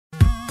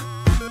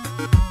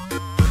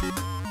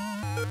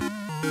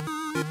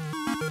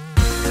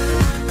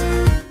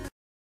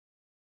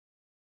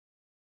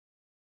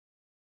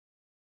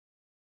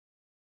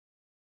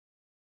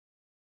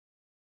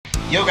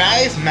Yo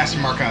guys, Master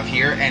Markov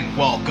here, and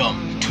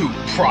welcome to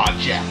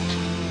Project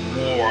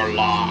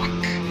Warlock.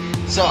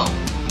 So,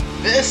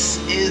 this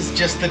is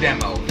just the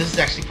demo. This is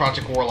actually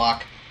Project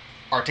Warlock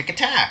Artic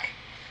Attack.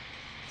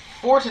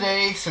 For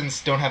today,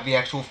 since don't have the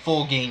actual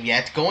full game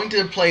yet, going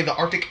to play the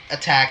Artic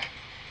Attack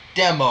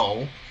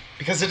demo,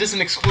 because it is an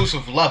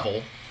exclusive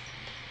level,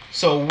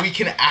 so we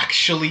can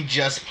actually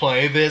just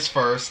play this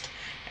first.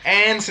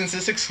 And since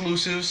it's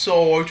exclusive,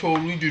 so I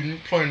totally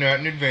didn't plan that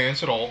in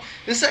advance at all.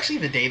 This is actually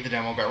the day the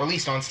demo got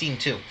released on Steam,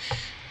 too.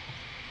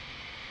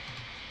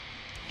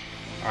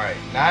 Alright,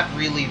 not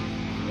really...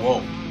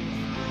 Whoa.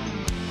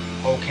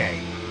 Okay.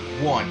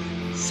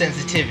 1.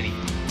 Sensitivity.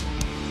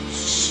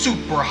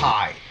 Super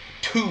high.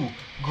 2.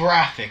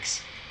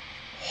 Graphics.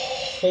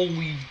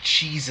 Holy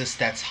Jesus,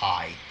 that's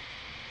high.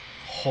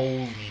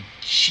 Holy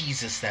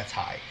Jesus, that's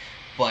high.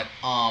 But,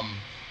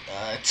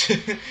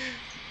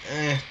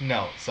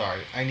 no,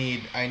 sorry. I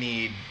need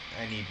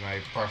my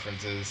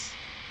preferences.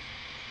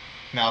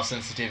 Mouse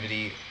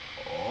sensitivity.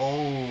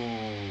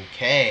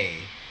 Okay.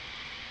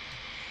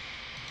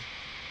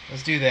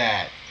 Let's do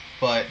that.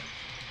 But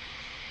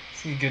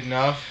is it good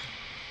enough?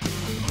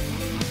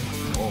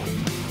 Oh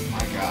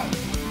my god.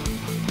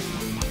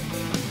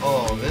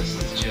 Oh, this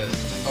is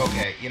just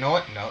okay. You know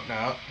what? No.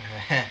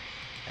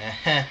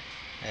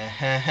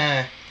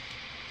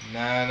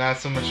 Nah, not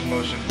so much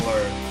motion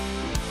blur.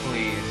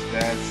 Please,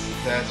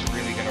 that's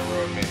really gonna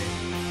ruin me.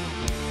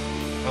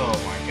 Oh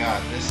my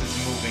god, this is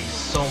moving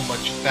so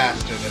much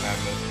faster than I'm...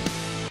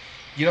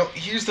 You know,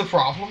 here's the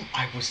problem.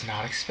 I was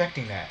not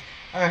expecting that.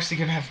 I'm actually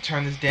gonna have to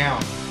turn this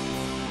down.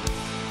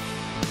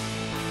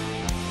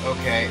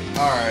 Okay,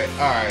 alright.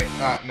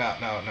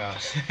 No.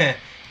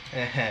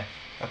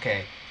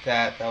 Okay,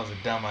 that was a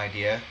dumb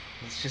idea.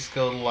 Let's just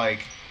go to,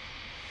 like,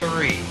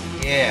 3.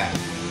 Yeah,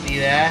 see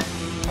that?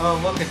 Oh,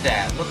 look at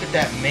that. Look at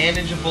that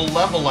manageable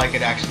level I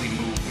could actually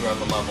move throughout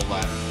the level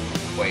left.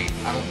 Wait,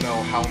 I don't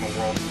know how in the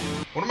world...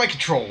 What are my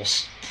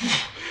controls?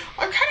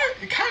 I'm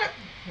kind of...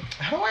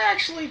 How do I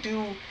actually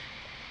do...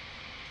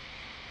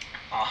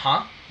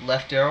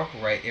 Left arrow,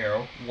 right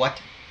arrow.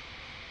 What?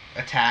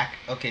 Attack.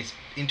 Okay,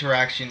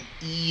 interaction.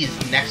 E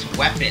is next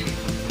weapon.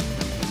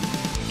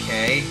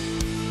 Okay.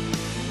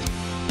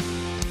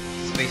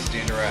 Space to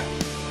interact.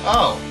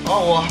 Oh,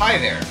 well, hi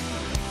there.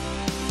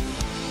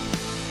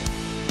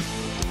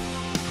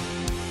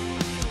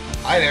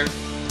 Hi there.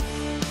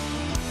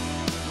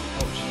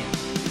 Oh, jeez.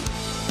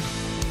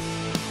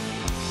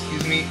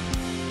 Excuse me.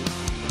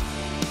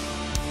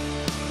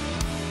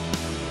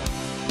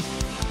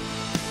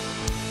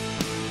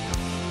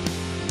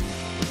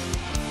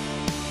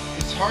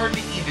 It's hard to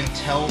even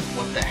tell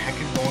what the heck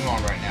is going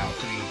on right now,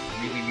 to be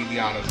really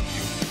honest with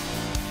you.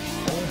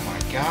 Oh my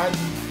god.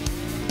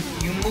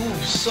 You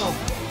move so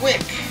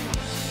quick.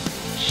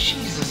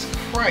 Jesus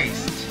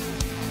Christ.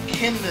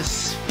 Can the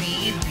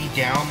speed be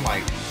down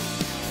like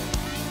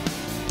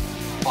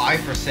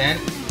 5%?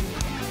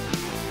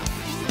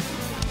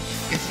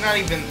 It's not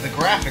even... The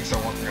graphics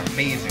are working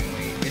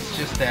amazingly. It's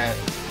just that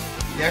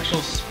the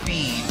actual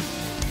speed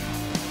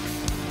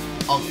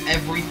of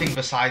everything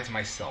besides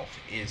myself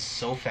is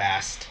so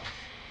fast.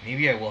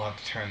 Maybe I will have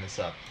to turn this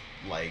up,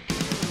 like...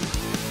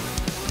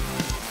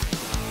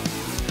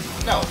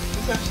 No,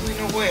 there's absolutely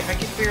no way. I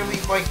can barely,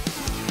 like...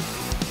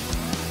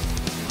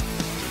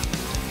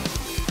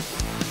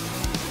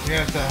 You're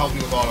gonna have to help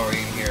me with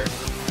auto-aim here.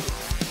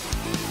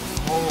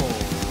 Oh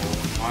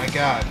my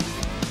god.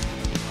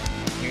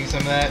 Give me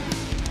some of that.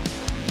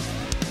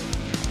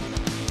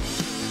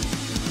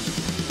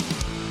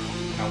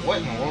 Now what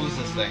in the world is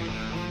this thing?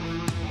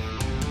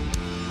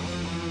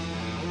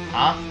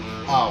 Huh?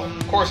 Oh,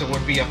 of course it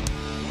would be a...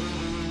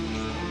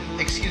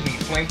 Excuse me,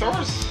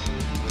 flamethrowers?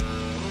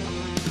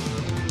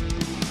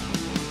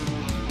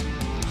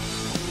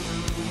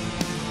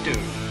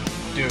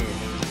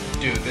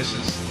 Dude, this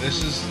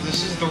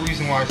is the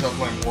reason why I started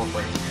playing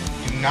Warframe.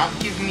 Do not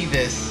give me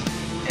this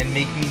and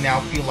make me now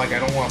feel like I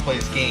don't want to play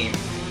this game.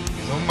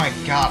 Because, oh my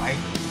god,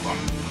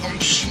 I'm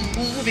just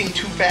moving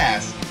too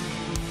fast.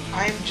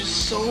 I am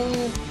just so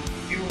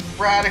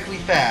erratically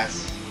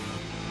fast.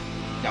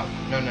 No.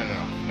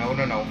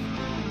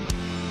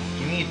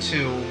 Give me a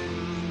 2.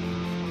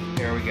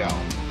 There we go.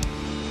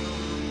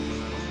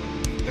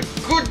 The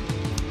good...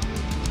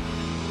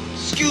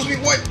 Excuse me,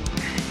 what?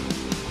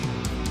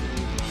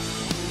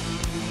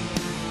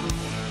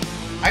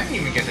 I didn't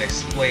even get to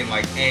explain,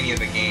 like, any of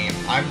the game.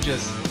 I'm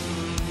just...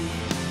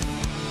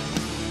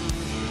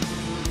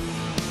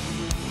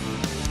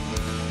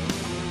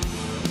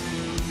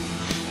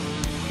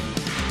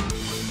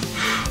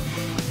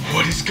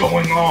 What is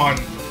going on?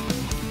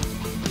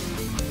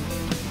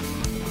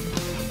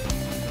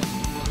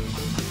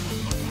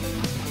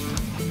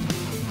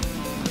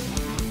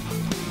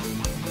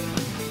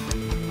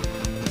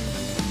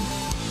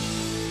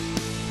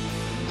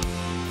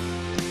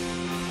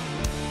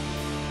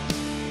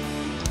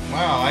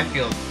 Wow, I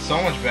feel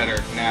so much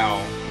better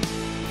now.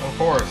 Of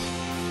course.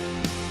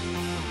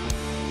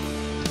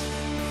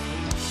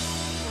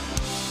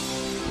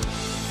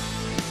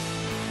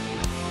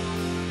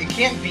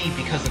 can't be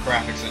because the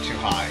graphics are too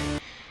high.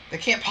 That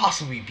can't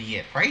possibly be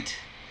it, right?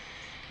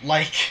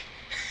 Like,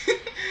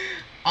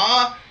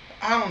 I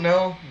don't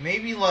know.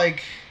 Maybe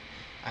like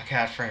a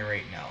cat frame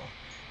rate. No,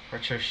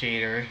 retro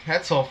shader.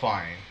 That's all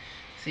fine.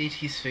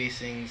 CT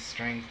spacing,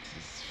 strength,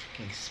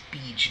 freaking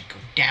speed should go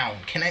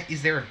down. Can I?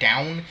 Is there a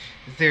down?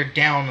 Is there a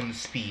down on the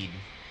speed?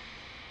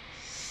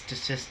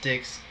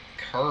 Statistics,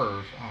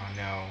 curve. Oh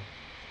no.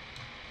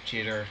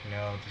 Jitter.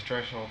 No. The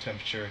threshold,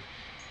 temperature,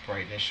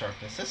 brightness,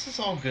 sharpness. This is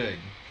all good.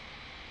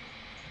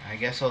 I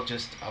guess I'll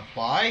just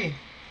apply.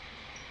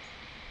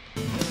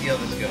 Let's see how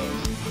this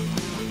goes.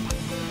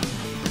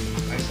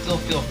 I still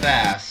feel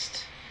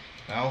fast.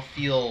 I don't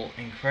feel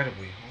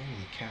incredibly.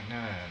 Holy cow!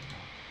 No.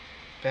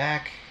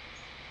 Back.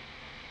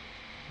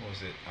 What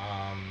was it?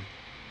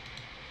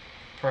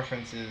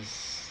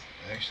 Preferences.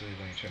 Actually,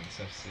 let me turn the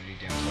sensitivity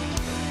down to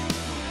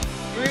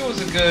 30. 3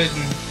 was a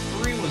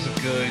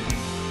good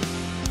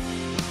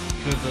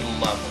little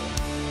level.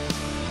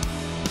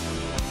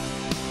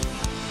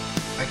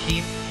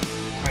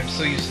 I'm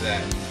so used to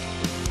that.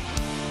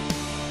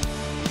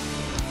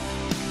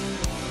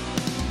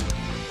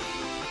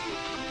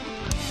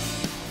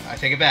 I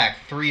take it back.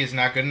 3 is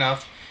not good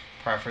enough.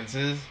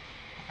 Preferences.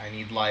 I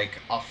need like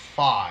a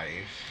 5.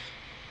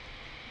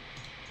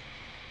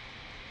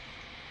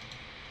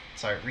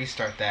 Sorry,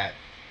 restart that.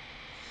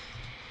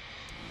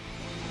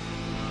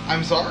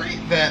 I'm sorry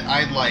that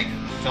I like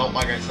felt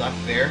like I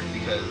sucked there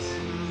because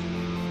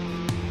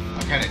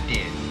I kind of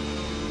did.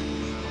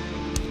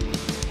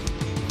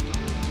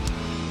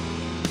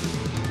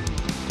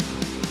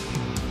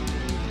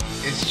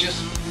 It's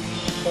just,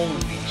 holy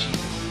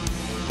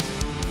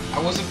Jesus.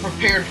 I wasn't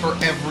prepared for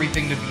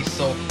everything to be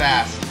so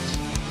fast.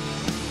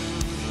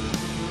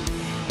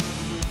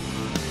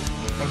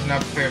 I was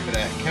not prepared for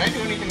that. Can I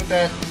do anything with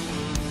that? I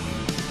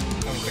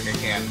don't think I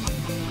can.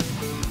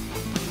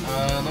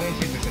 Let me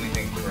see if there's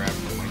anything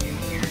graphical in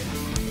here.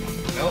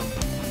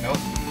 Nope.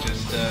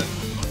 Just,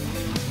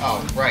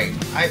 oh, right.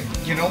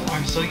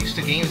 I'm so used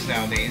to games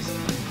nowadays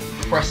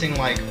pressing,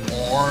 like,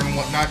 R and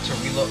whatnot to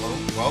reload. Oh,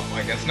 well,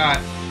 I guess not.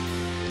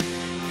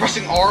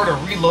 Pressing R to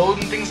reload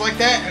and things like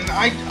that, and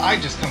I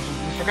just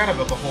completely forgot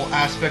about the whole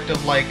aspect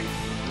of, like,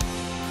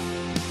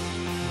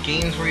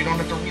 games where you don't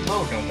have to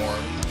reload no more.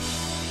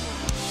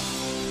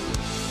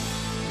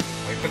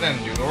 Wait for them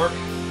to do the work.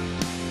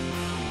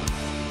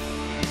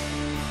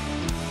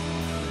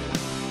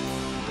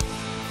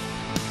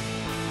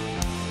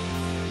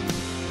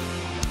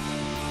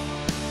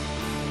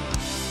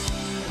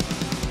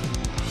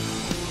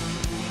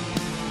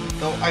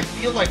 Though I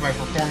feel like my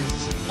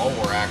performance is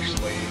lower,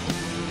 actually.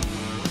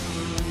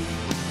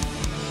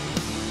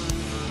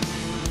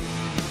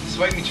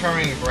 Despite me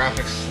turning the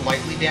graphics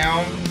slightly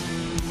down,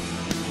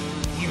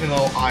 even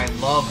though I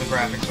love the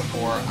graphics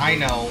before, I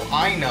know,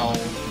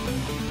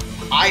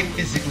 I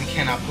physically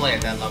cannot play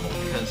at that level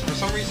because for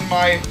some reason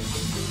my...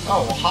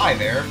 Oh, well, hi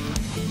there.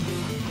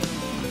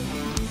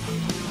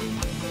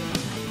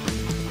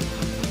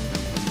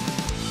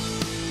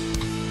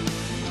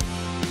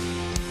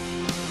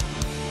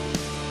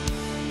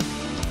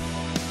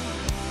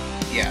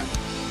 Yeah.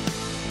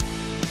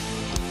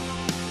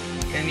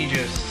 Can you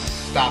just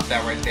stop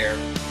that right there?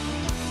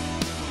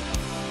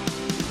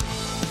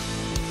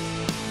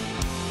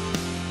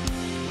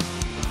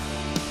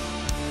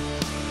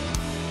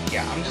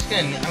 Yeah, I'm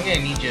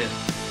gonna need you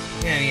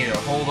to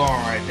hold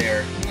on right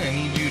there. I'm gonna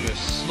need you to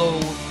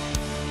slow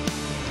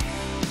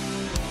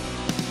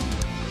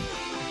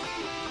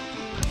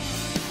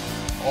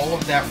all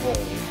of that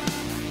roll.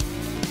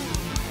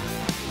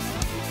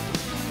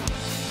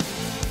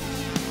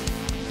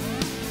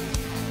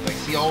 Like,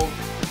 see all...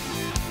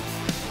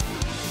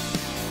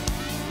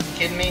 You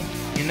kidding me?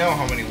 You know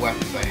how many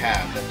weapons I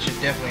have. That should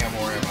definitely have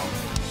more ammo.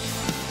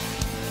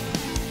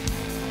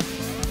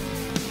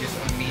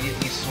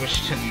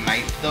 Switch to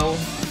knife though.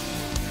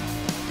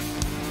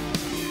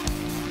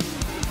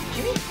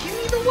 Give me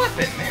the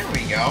weapon. There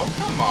we go.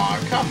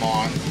 Come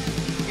on.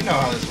 You know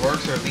how this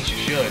works, or at least you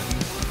should.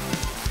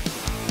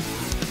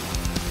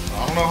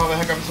 I don't know how the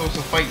heck I'm supposed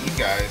to fight you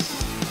guys.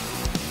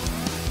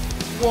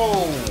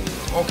 Whoa.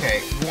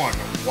 Okay. 1.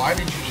 Why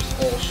did you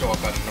just all show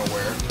up out of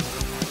nowhere?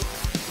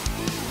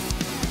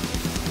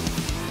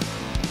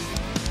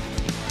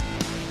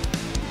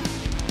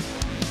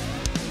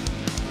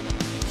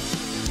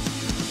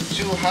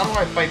 2, how do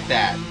I fight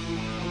that?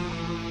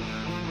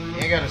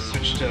 I gotta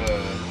switch to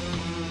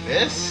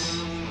this?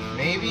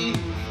 Maybe?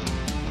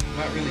 I'm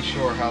not really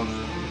sure how...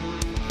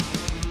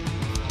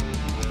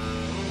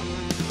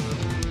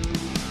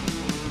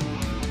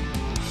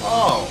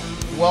 Oh,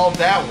 well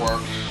that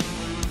worked.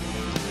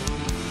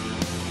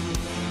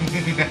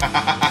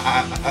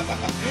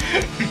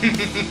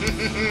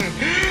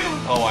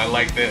 Oh, I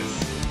like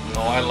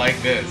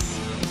this.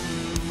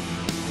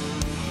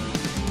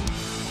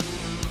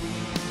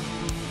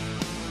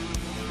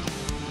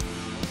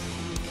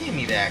 Give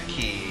me that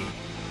key.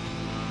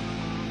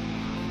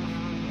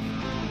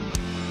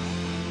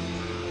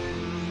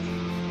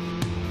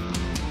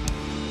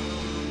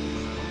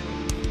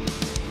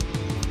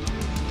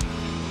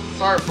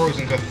 Sorry,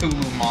 frozen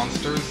Cthulhu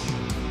monsters.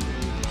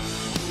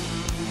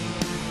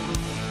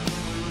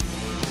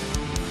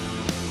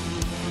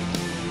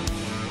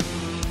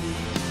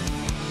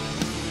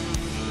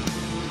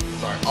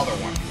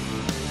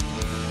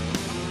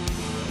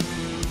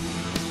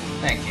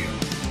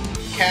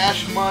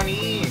 cash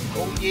money.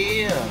 Oh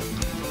yeah.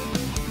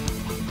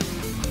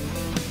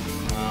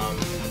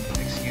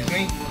 Excuse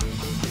me?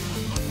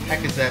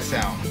 Heck is that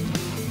sound?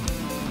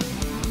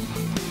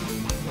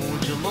 Oh,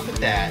 would you look at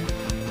that?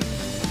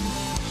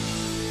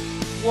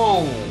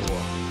 Whoa.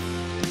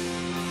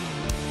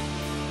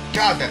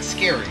 God, that's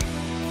scary.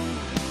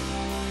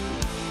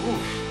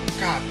 Oof.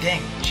 God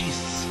dang,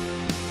 Jesus.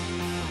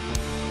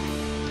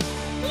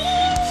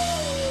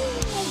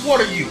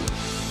 What are you?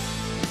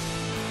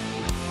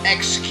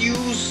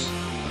 Excuse?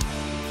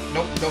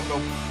 Nope, nope,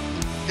 nope.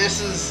 This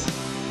is...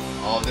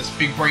 Oh, this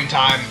big brain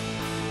time.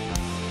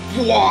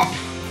 Whomp!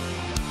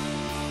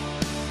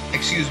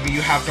 Excuse me,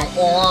 you have no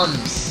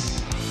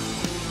arms.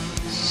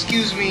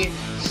 Excuse me,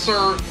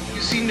 sir,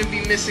 you seem to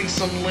be missing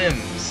some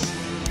limbs.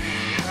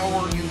 How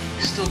are you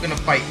still gonna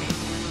fight me?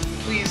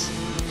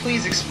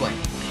 Please explain.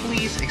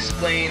 Please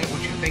explain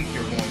what you think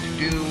you're going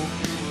to do,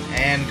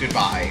 and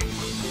goodbye.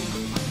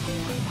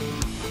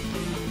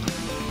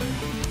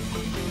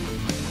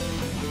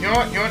 You know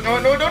what? No.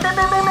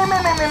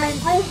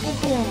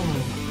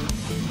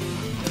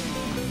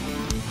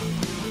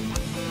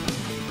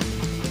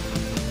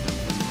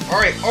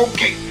 Alright,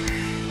 okay.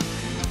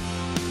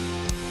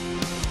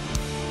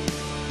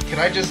 Can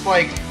I just,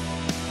 like...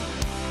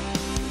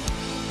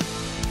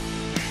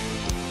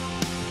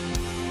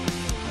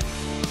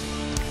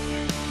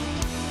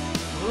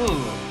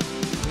 Ooh.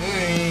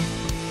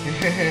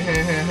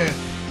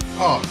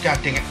 Oh,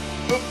 god dang it.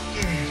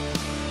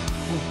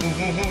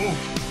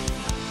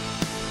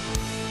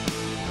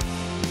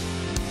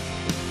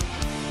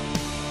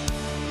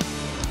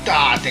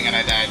 Ah, dang it,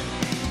 I died.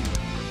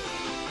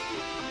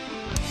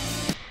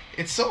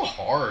 It's so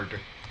hard.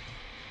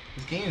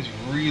 This game is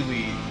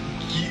really...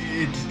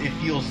 It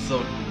feels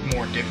so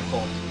more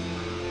difficult.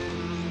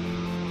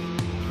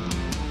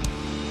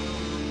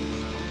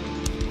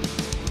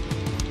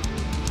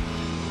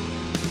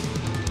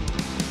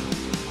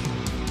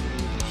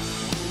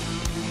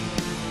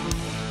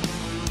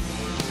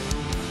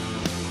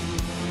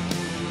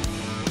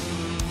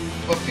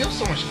 But it feels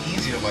so much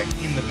easier, like,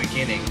 in the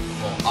beginning.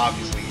 Well,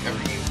 obviously,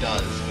 every game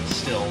does, but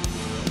still.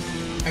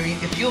 I mean,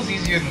 it feels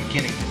easier in the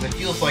beginning, because it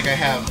feels like I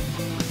have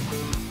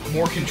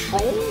more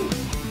control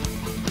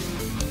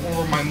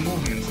over my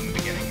movements in the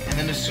beginning. And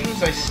then as soon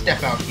as I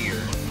step out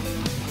here,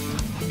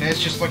 then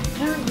it's just like,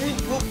 whoop,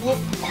 whoop, whoop,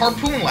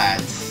 harpoon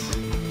lads.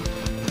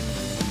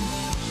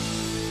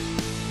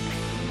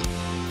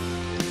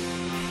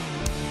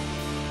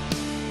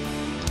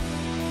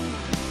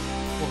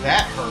 Well,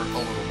 that hurt a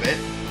little bit.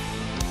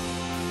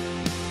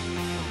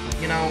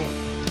 You know,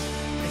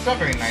 it's not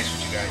very nice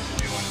what you guys are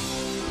doing.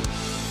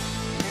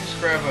 Can you just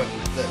grab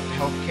the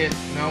health kit?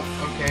 Nope.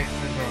 Okay,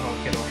 there's no health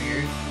kit over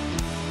here.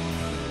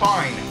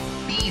 Fine.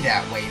 Be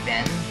that way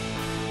then.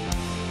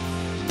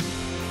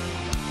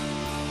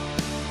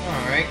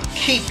 Alright.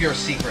 Keep your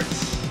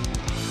secrets.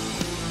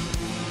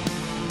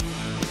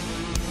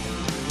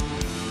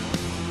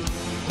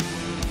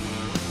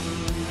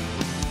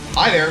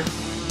 Hi there.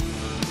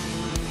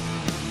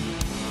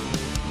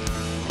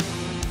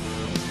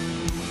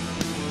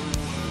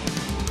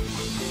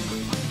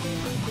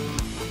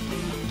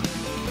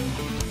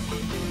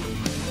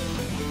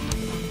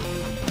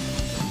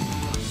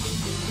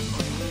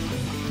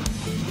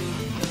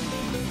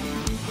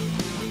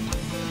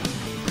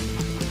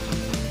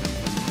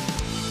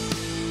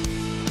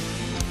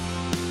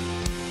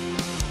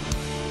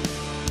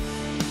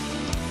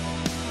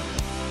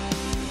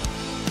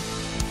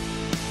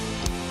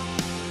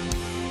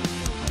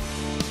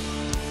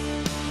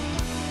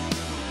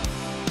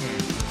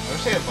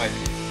 Say it's like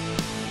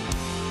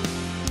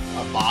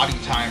a body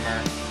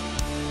timer.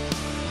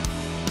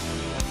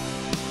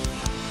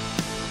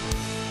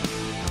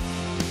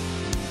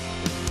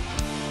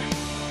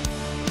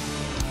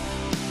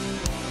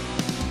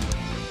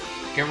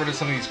 Get rid of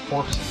some of these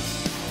corpses.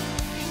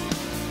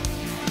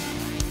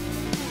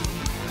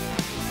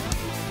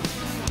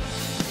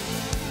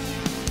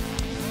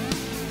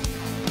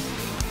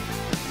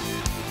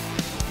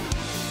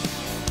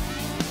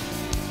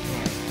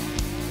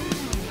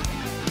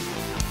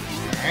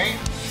 Alright.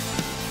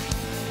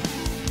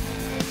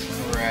 Let's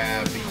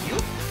grab you.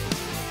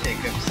 Take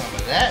up some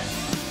of that.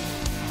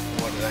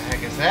 What the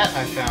heck is that?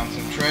 I found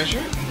some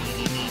treasure.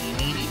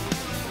 Needy.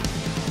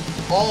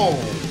 Oh!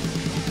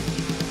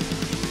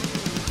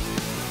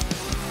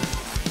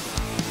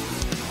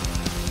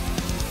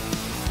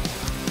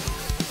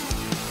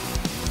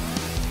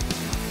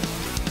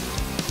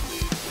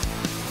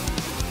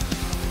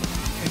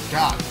 Good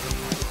God.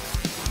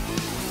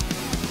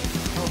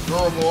 How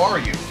durable are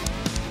you?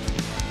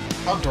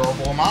 How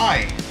durable am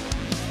I?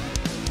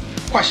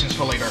 Questions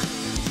for later.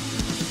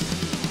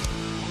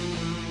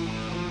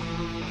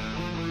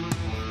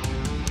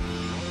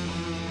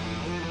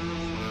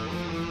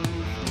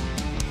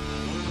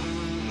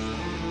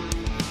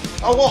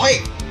 Oh, well, hey!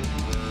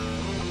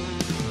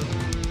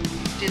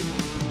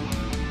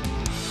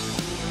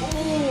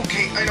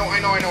 Okay, I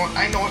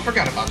know, I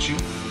forgot about you.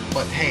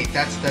 But hey,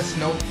 there's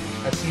no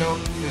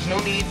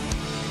need.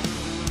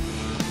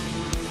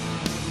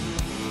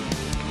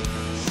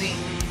 See?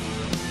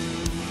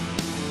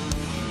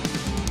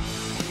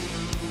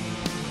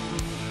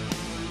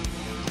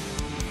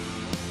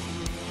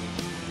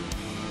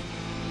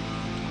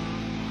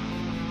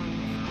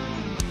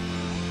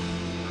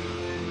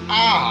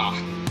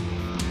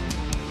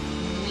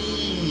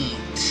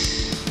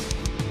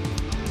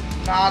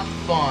 not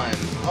fun.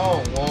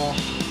 Oh, well.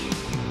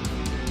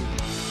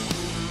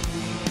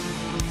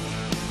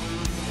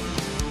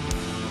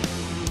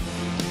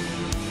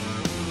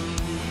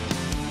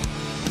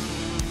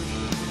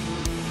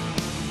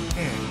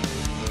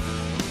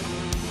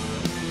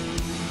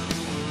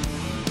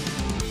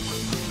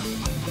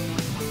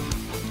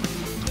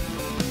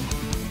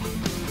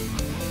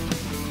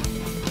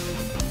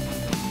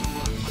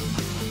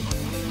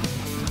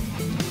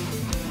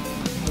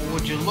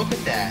 Would you look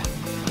at that?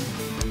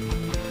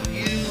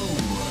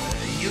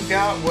 You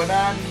got what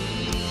I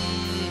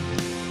need.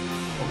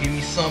 Oh, give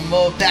me some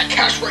of that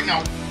cash right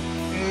now.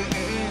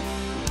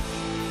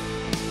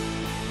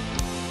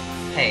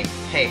 Hey.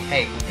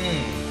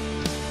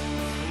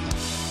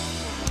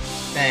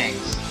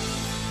 Thanks.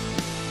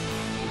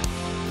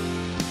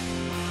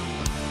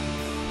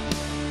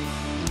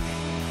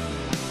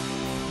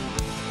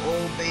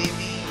 Oh,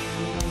 baby,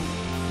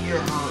 you're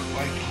hurt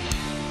like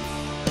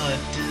a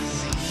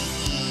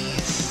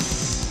disease.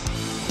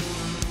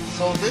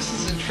 So this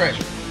is a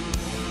treasure.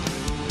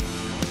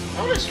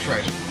 What is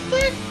treasure?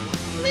 What?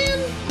 Man.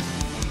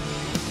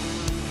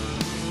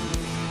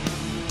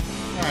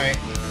 Alright.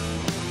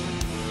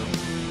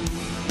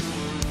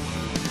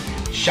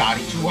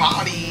 Shoddy too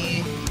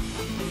hottie.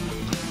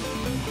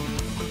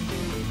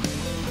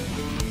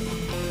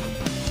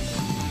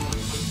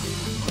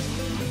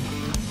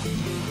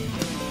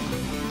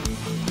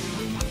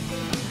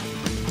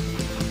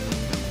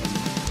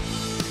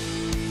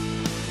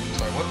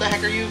 Sorry, what the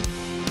heck are you?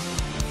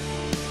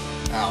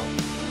 Ow.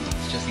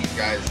 It's just these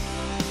guys.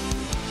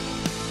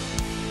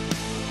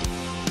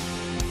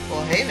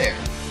 Well, hey there.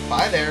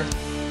 Bye there.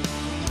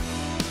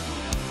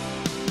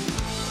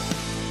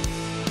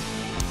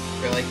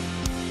 Really?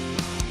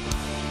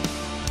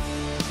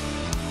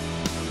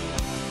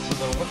 So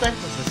then what the heck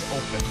does this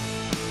open?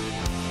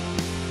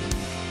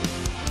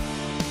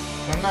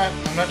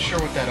 I'm not sure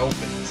what that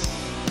opens.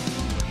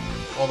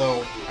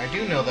 Although, I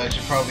do know that I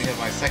should probably have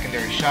my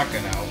secondary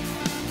shotgun out.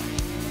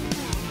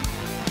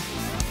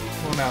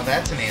 Well, now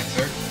that's an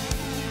answer.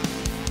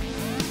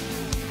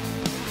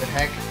 The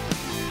heck?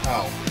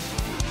 Oh.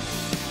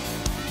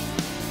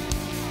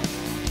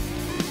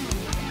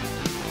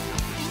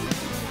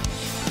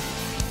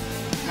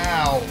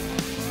 Ow.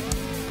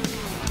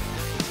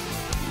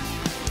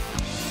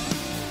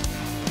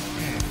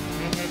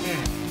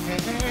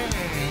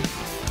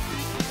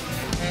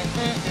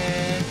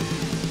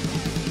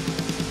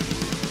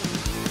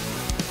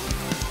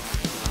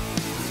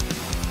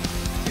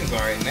 Seems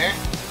alright in there.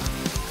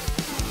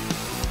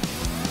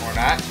 Or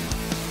not.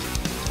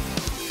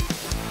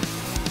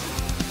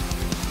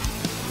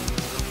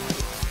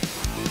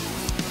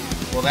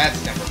 Well, that's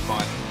never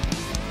fun.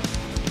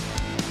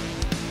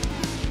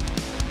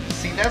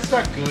 See, that's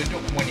not good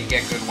when you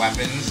get good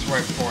weapons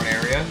right before an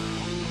area.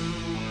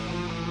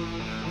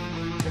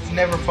 It's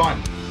never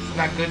fun. It's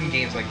not good in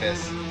games like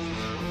this.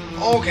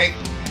 Okay.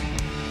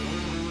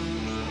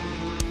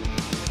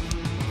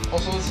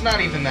 Also, it's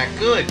not even that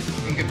good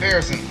in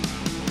comparison.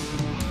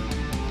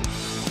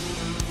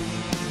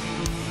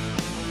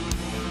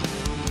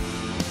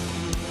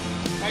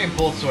 How many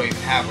bullets do I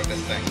even have with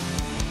this thing?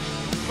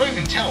 I don't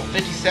even tell.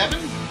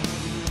 57?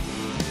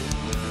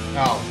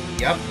 Oh,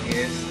 yep.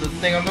 It's the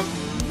thing on the...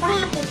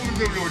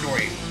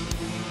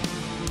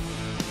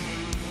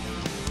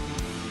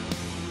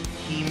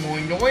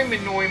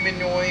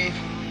 He-moi-noi-moi-noi-moi-noi.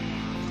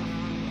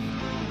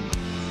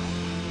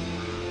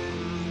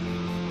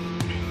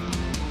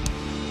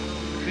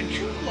 Could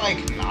you,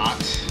 like,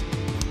 not?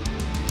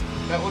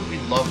 That would be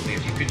lovely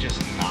if you could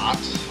just not.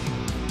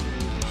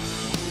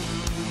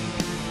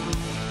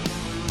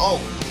 Oh,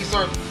 these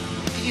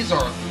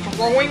are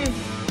throwing?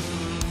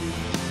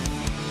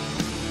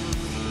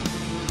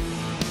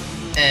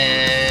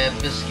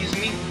 Excuse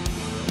me?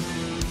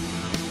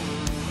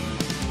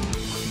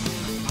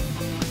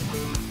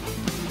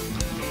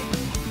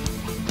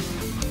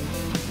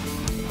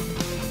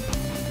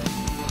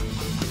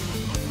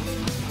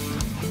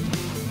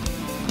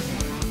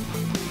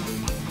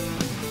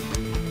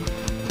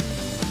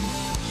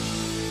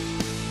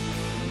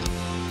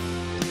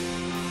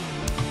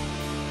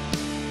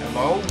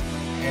 Hello?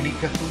 Any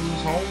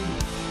Cthulhu's home?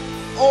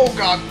 Oh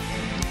god!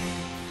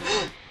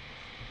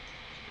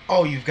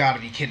 Oh, you've got to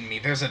be kidding me.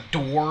 There's a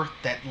door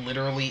that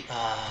literally,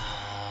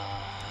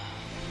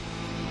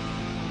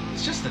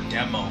 it's just a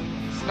demo.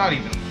 It's not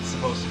even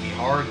supposed to be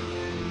hard.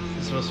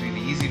 It's supposed to be the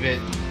easy bit.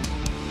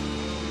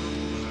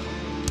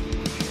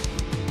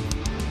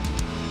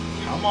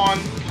 Come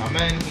on, come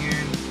in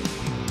here.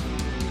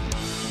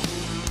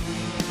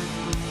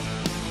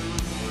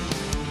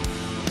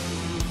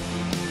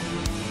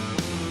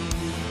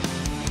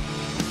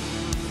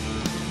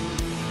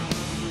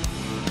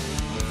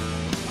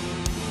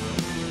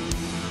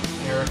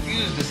 I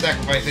refuse to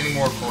sacrifice any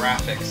more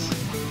graphics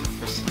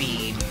for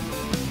speed.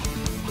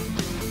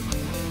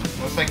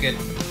 Unless I could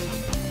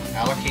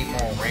allocate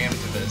more RAM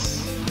to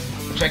this.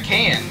 Which I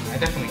can. I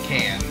definitely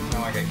can. It's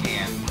not like I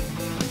can't.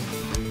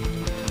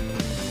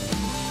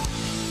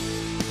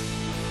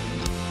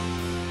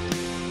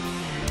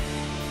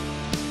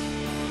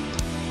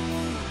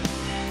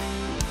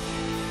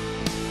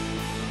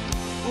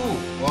 Ooh,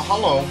 well,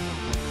 hello.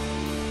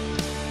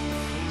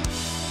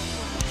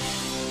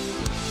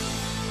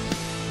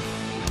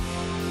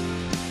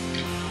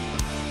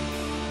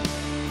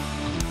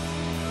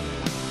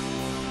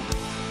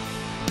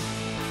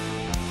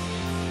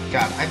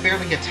 God, I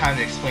barely get time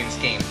to explain this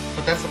game,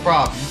 but that's the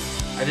problem.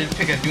 I didn't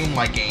pick a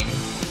Doom-like game.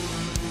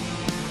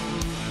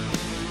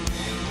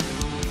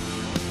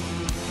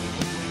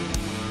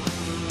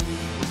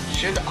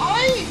 Should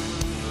I?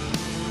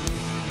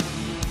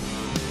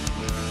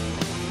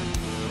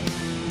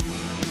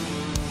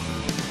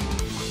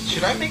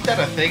 Should I make that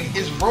a thing?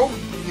 Is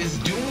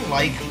Doom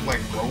like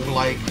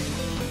roguelike?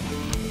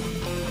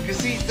 Because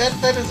see,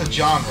 that is a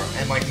genre,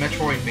 and like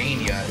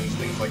Metroidvania and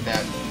things like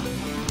that.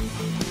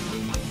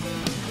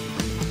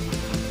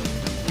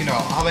 You know,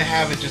 how they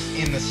have it just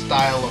in the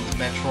style of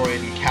Metroid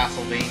and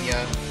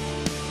Castlevania.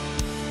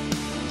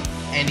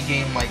 Any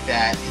game like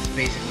that is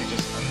basically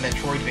just a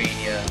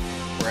Metroidvania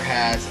where it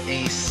has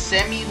a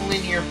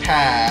semi-linear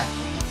path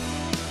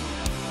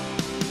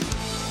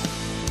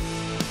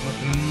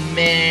with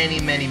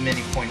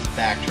many points of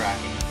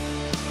backtracking.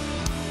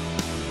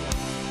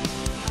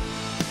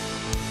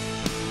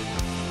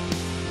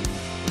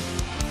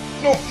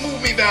 No,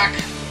 move me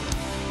back!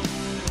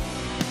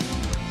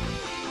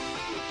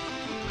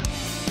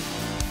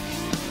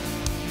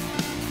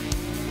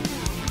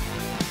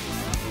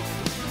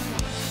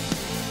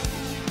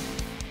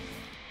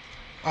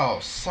 Oh,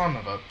 son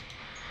of a...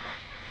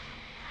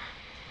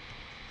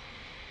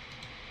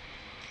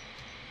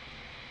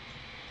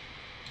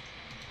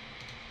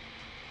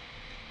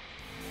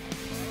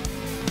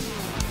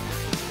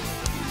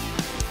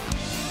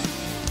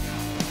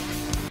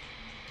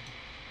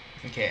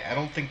 Okay, I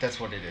don't think that's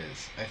what it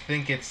is. I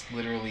think it's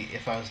literally,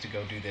 if I was to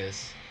go do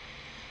this,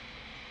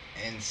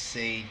 and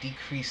say,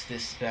 decrease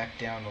this back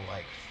down to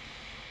like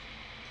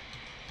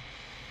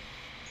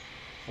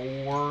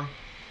 4...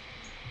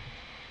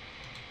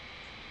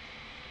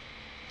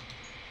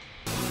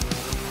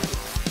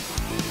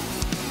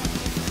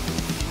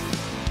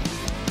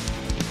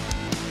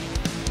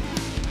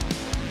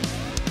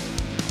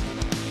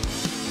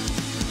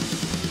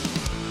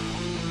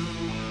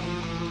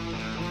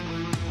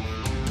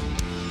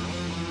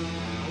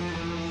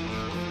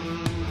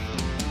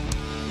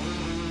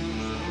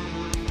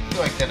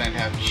 like that I'd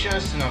have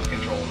just enough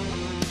control.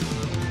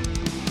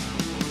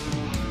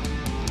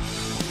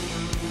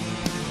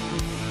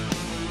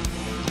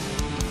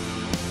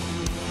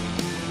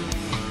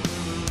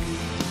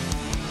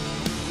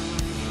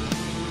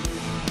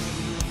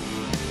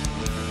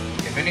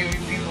 If any of you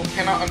people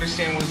cannot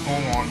understand what is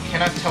going on,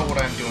 cannot tell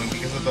what I'm doing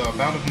because of the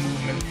amount of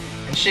movement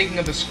and shaking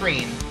of the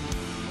screen,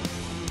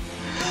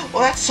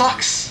 well, that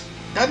sucks,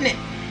 doesn't it?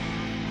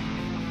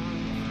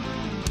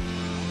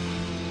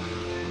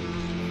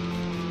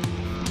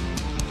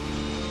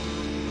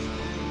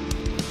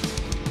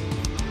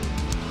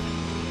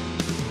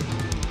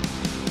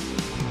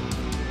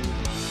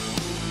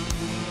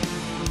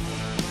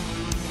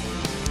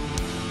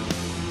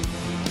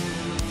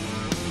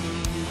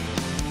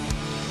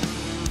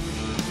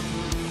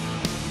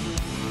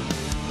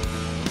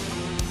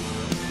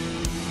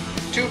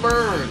 Two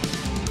birds!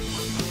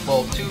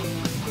 Well, two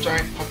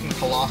giant fucking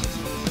colossuses.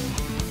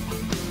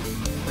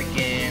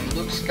 Freaking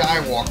Luke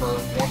Skywalker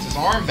wants his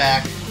arm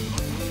back.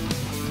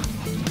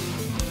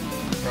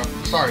 Or,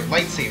 sorry,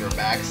 lightsaber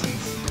back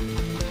since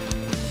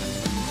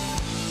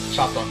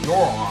chopped off your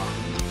arm.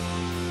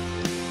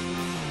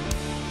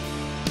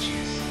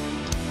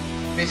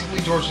 Jeez. Basically,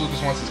 George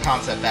Lucas wants his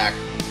concept back.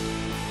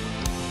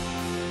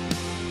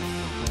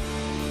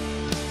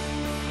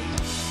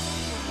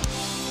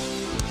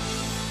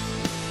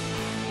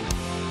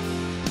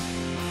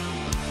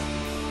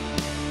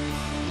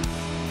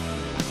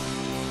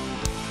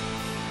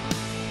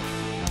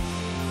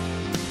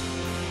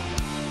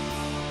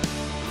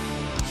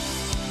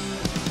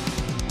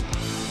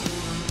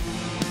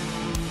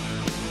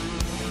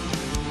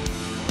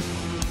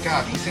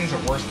 God, these things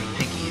are worse than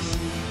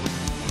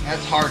pinkies.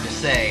 That's hard to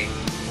say,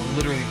 when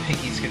literally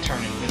pinkies could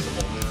turn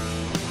invisible.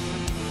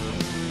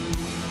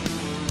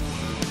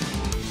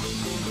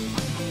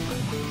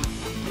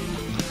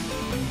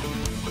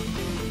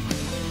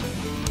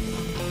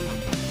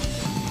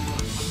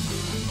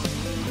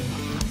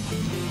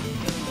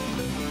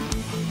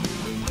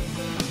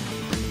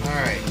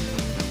 Alright.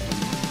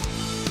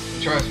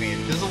 Trust me,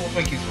 invisible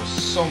pinkies were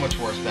so much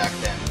worse back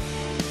then.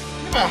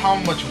 Think about how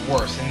much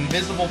worse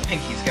invisible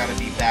pinkies gotta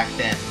be back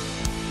then.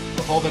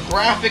 With all the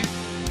graphic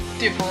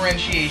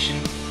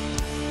differentiation.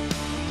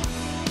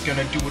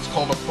 Gonna do what's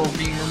called a pro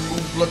gamer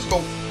move. Let's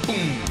go.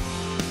 Boom.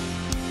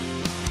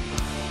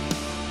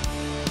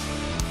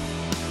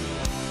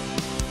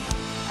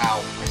 Ow.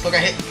 I still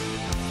got hit.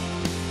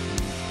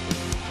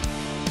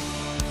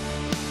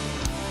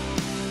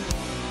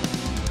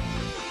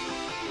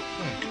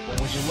 Well,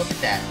 would you look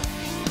at that?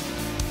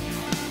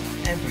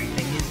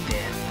 Everything is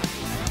dead.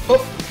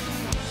 Oh!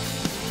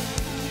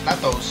 Not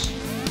those.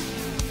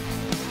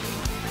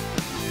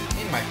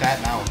 In my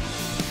fat mouth.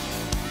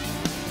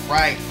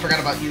 Right, forgot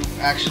about you,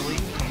 actually.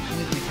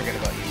 Completely forgot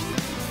about you.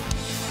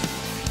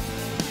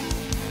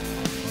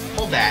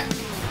 that.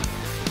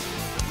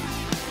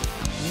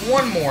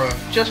 One more,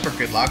 just for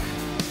good luck.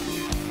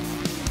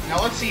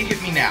 Now let's see it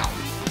hit me now.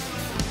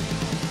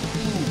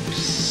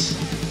 Oops.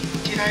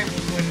 Did I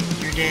ruin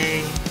your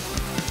day?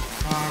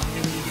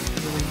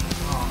 Really?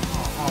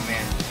 Oh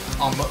man.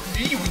 Blah,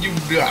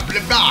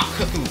 blah, blah.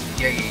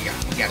 Yeah.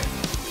 We got it.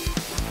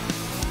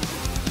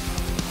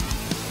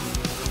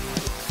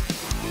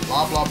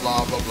 Blah, blah,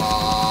 blah, blah,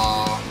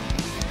 blah.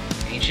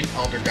 Ancient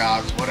elder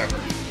gods, whatever.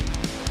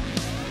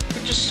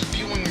 Quit just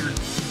spewing your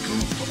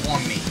goop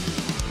on me.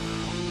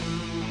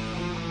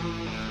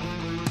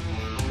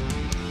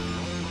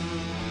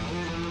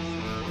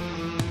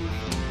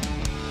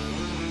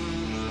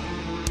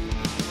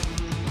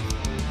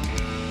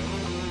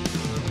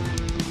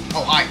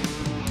 Oh, hi.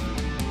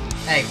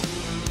 Hey.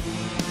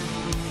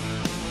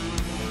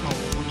 Oh,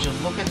 would you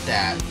look at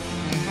that?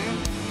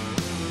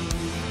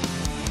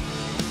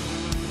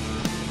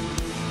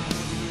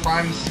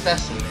 Prime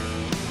specimen.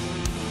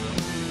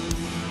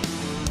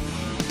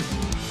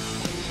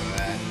 So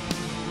that.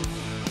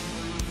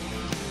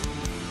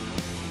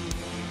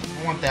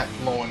 I want that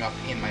blowing up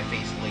in my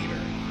face later.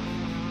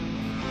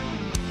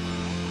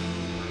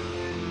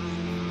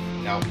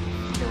 No.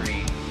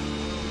 3.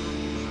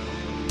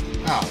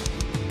 Oh.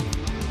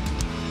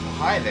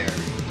 Hi there.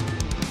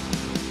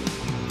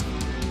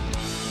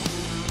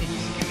 Can you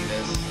just give me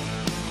this?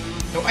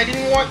 No, I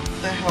didn't want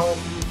the hell.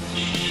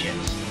 Shit.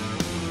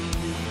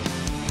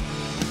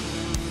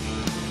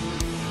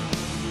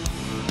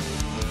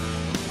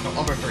 No,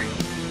 other 3.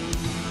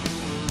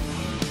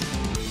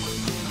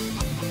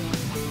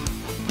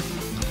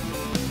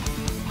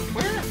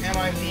 Where am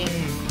I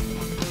being?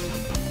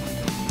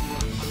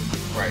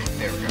 Right,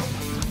 there we go. I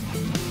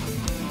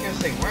was gonna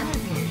say, where am I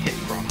being hit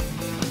from?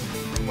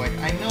 Like,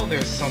 I know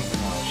there's something.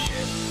 Oh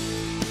shit.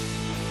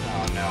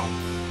 Oh no.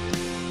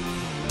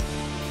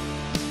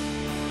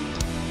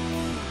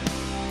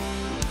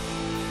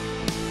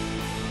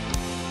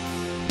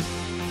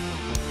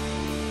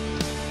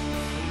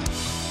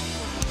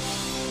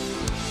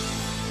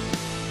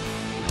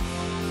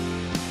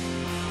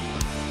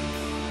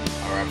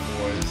 Alright,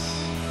 boys.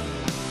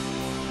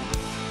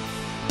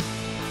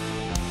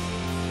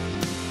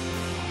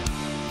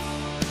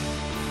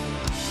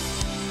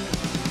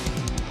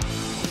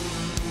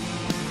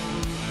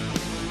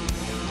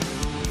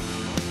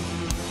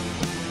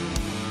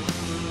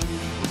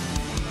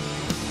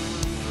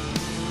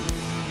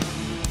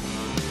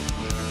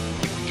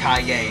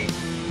 Kaye.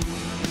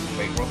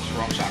 Wait, what's the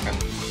wrong shotgun?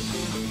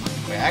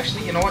 Wait,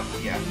 actually, you know what?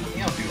 Yeah,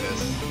 I'll do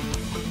this.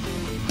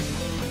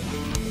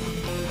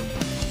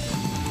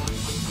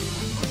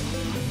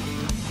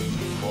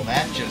 Well,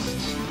 that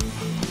just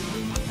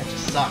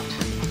sucked.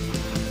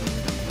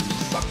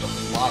 Just sucked a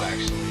lot,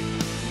 actually.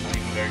 Not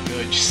even very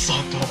good. Just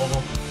sucked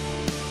all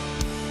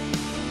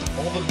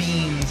the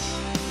beans.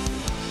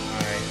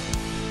 Alright.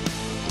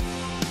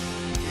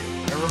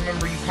 I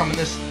remember you coming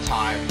this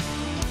time.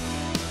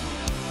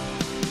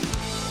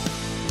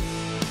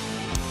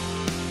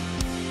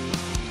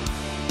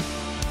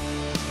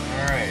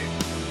 Alright.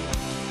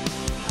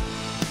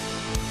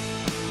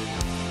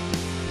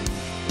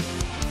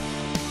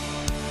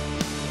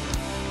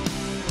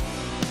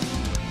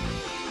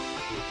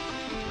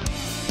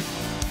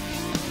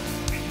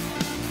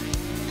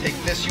 Take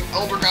this, you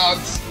elder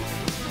gods!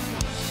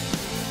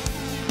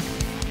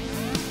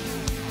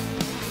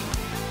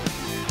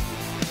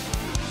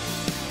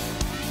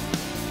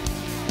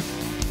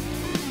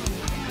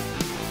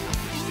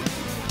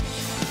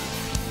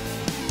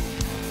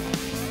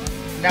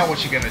 Now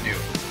what you gonna do?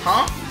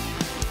 Huh?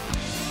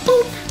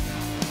 Boop!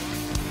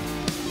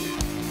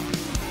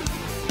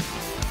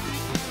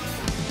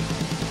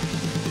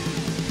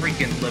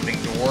 Freaking living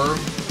dwarf.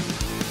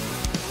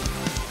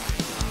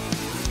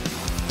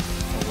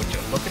 Oh, would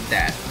you look at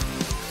that?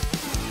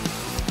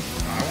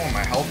 Oh, I want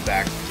my health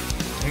back.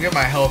 I'm gonna get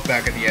my health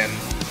back at the end.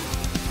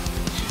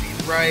 Should be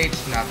right,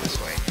 not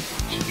this way.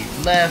 Should be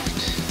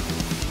left.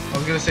 I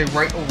was gonna say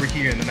right over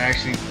here, and then I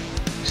actually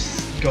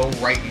just go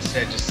right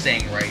instead, just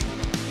saying right.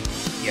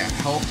 Yeah,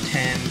 health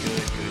 10,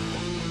 good.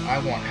 I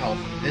want health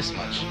this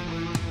much.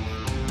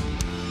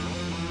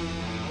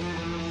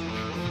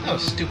 That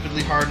was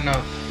stupidly hard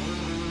enough.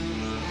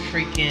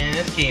 Freaking,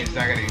 this game's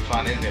not gonna be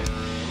fun, is it?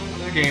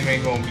 This game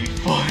ain't gonna be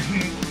fun.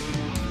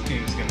 This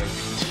game's gonna be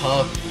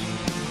tough.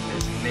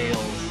 There's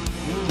nails.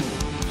 Ooh,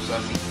 so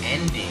that's the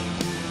ending.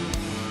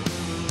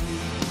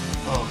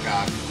 Oh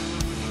god.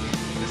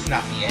 But it's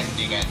not the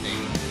ending.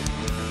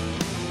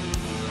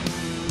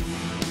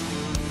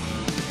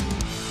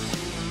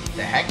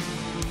 The heck?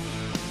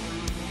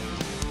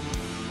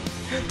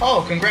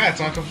 Oh, congrats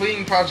on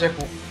completing Project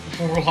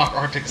Warlock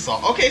Artic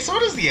Assault. Okay, so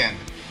it is the end.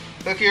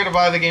 Click here to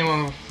buy the game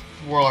on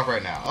Warlock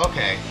right now.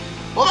 Okay.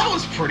 Well, that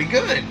was pretty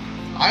good.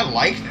 I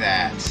liked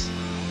that.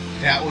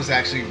 That was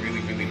actually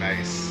really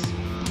nice.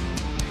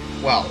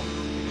 Well,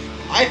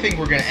 I think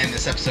we're going to end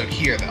this episode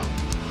here, though.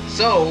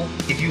 So,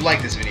 if you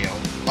like this video,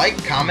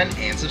 like, comment,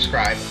 and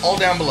subscribe, all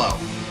down below.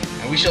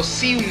 And we shall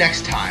see you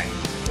next time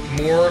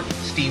with more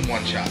Steam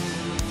One-Shots.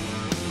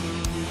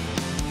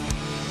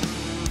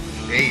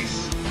 Peace.